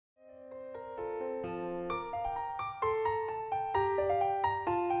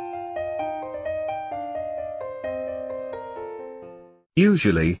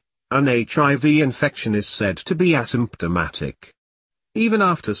Usually, an HIV infection is said to be asymptomatic. Even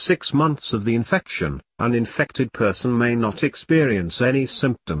after 6 months of the infection, an infected person may not experience any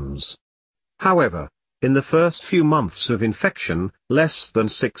symptoms. However, in the first few months of infection, less than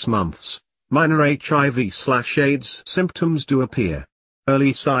 6 months, minor HIV/AIDS symptoms do appear.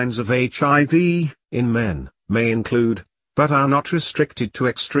 Early signs of HIV, in men, may include, but are not restricted to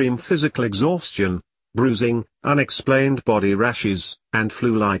extreme physical exhaustion, bruising, unexplained body rashes, and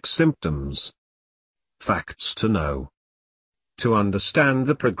flu-like symptoms. Facts to know. To understand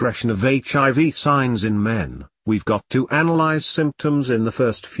the progression of HIV signs in men, we've got to analyze symptoms in the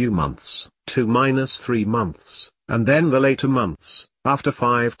first few months, 2-3 months, and then the later months, after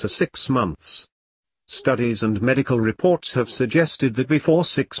 5 to 6 months. Studies and medical reports have suggested that before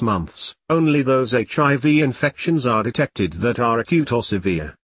 6 months, only those HIV infections are detected that are acute or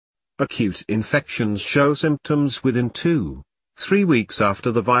severe. Acute infections show symptoms within 2-3 weeks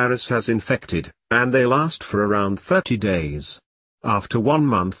after the virus has infected, and they last for around 30 days. After 1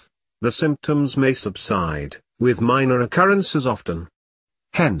 month, the symptoms may subside, with minor occurrences often.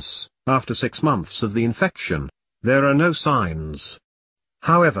 Hence, after 6 months of the infection, there are no signs.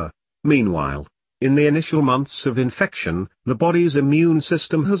 However, meanwhile, in the initial months of infection, the body's immune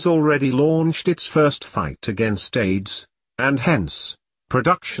system has already launched its first fight against AIDS, and hence,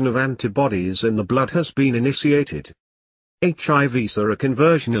 production of antibodies in the blood has been initiated. HIV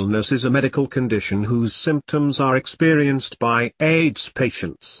seroconversion illness is a medical condition whose symptoms are experienced by AIDS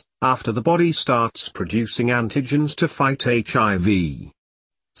patients, after the body starts producing antigens to fight HIV.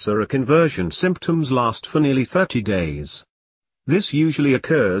 Seroconversion symptoms last for nearly 30 days. This usually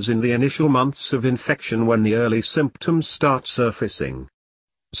occurs in the initial months of infection when the early symptoms start surfacing.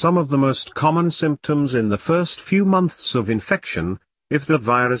 Some of the most common symptoms in the first few months of infection, if the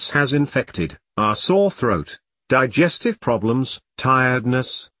virus has infected, are sore throat, digestive problems,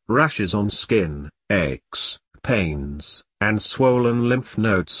 tiredness, rashes on skin, aches, pains, and swollen lymph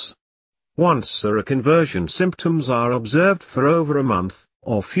nodes. Once seroconversion symptoms are observed for over a month,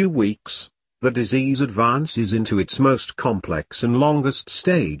 or few weeks, the disease advances into its most complex and longest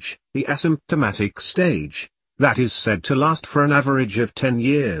stage, the asymptomatic stage, that is said to last for an average of 10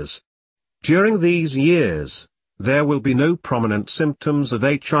 years. During these years, there will be no prominent symptoms of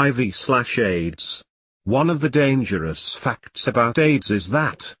HIV/AIDS. One of the dangerous facts about AIDS is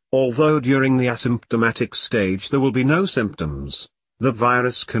that, although during the asymptomatic stage there will be no symptoms, the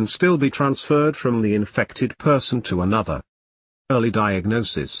virus can still be transferred from the infected person to another. Early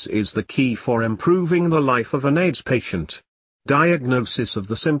diagnosis is the key for improving the life of an AIDS patient. Diagnosis of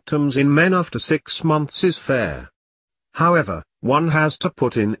the symptoms in men after 6 months is fair. However, one has to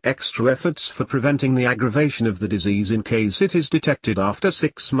put in extra efforts for preventing the aggravation of the disease in case it is detected after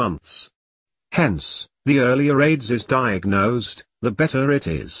 6 months. Hence, the earlier AIDS is diagnosed, the better it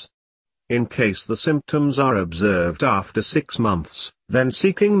is. In case the symptoms are observed after 6 months, then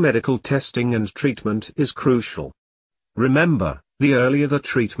seeking medical testing and treatment is crucial. Remember, the earlier the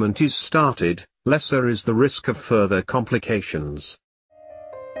treatment is started, lesser is the risk of further complications.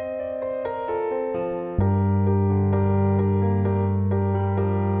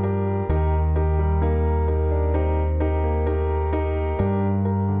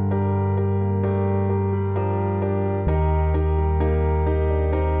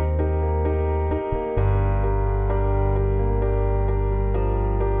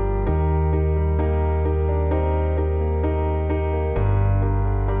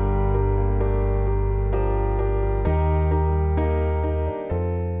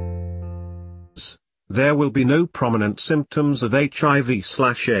 There will be no prominent symptoms of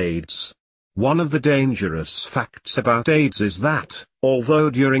HIV/AIDS. One of the dangerous facts about AIDS is that, although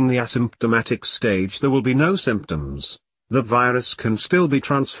during the asymptomatic stage there will be no symptoms, the virus can still be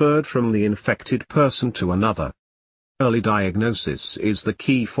transferred from the infected person to another. Early diagnosis is the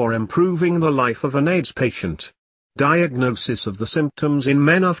key for improving the life of an AIDS patient. Diagnosis of the symptoms in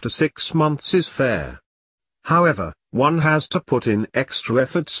men after 6 months is fair. However, one has to put in extra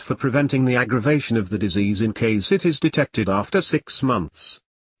efforts for preventing the aggravation of the disease in case it is detected after 6 months.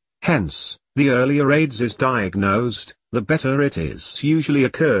 Hence, the earlier AIDS is diagnosed, the better it is. Usually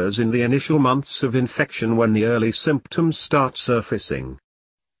occurs in the initial months of infection when the early symptoms start surfacing.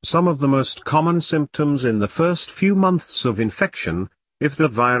 Some of the most common symptoms in the first few months of infection, if the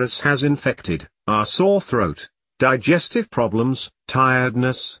virus has infected, are sore throat, digestive problems,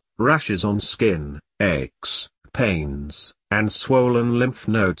 tiredness, rashes on skin, aches, pains, and swollen lymph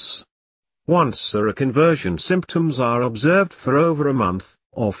nodes. Once seroconversion symptoms are observed for over a month,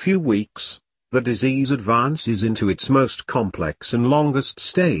 or few weeks, the disease advances into its most complex and longest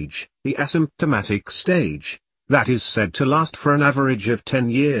stage, the asymptomatic stage, that is said to last for an average of 10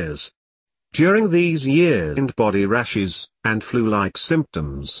 years. During these years, and body rashes, and flu-like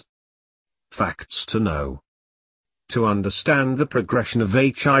symptoms. Facts to know. To understand the progression of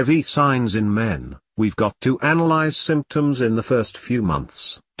HIV signs in men, we've got to analyze symptoms in the first few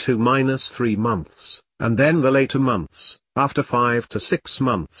months, 2-3 months, and then the later months, after 5 to 6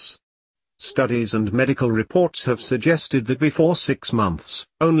 months. Studies and medical reports have suggested that before 6 months,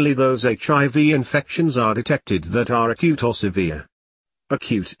 only those HIV infections are detected that are acute or severe.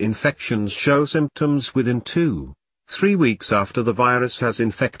 Acute infections show symptoms within 2-3 weeks after the virus has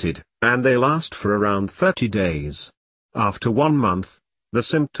infected, and they last for around 30 days. After 1 month, the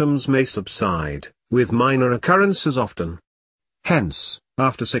symptoms may subside, with minor occurrences often. Hence,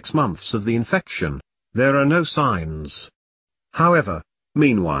 after 6 months of the infection, there are no signs. However,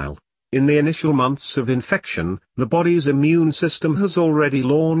 meanwhile, in the initial months of infection, the body's immune system has already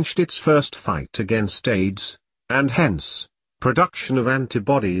launched its first fight against AIDS, and hence, production of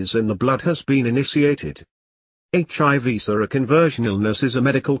antibodies in the blood has been initiated. HIV seroconversion illness is a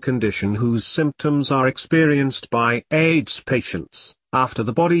medical condition whose symptoms are experienced by AIDS patients, after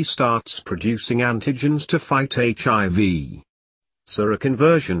the body starts producing antigens to fight HIV.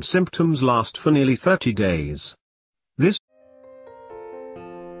 Seroconversion symptoms last for nearly 30 days. This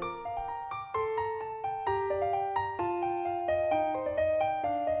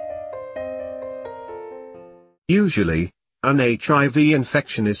usually, an HIV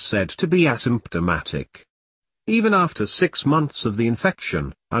infection is said to be asymptomatic. Even after 6 months of the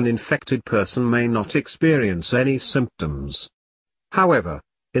infection, an infected person may not experience any symptoms. However,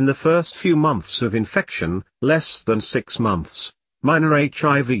 in the first few months of infection, less than 6 months, minor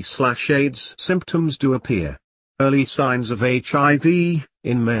HIV/AIDS symptoms do appear. Early signs of HIV,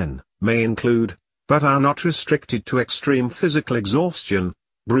 in men, may include, but are not restricted to extreme physical exhaustion,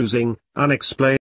 bruising, unexplained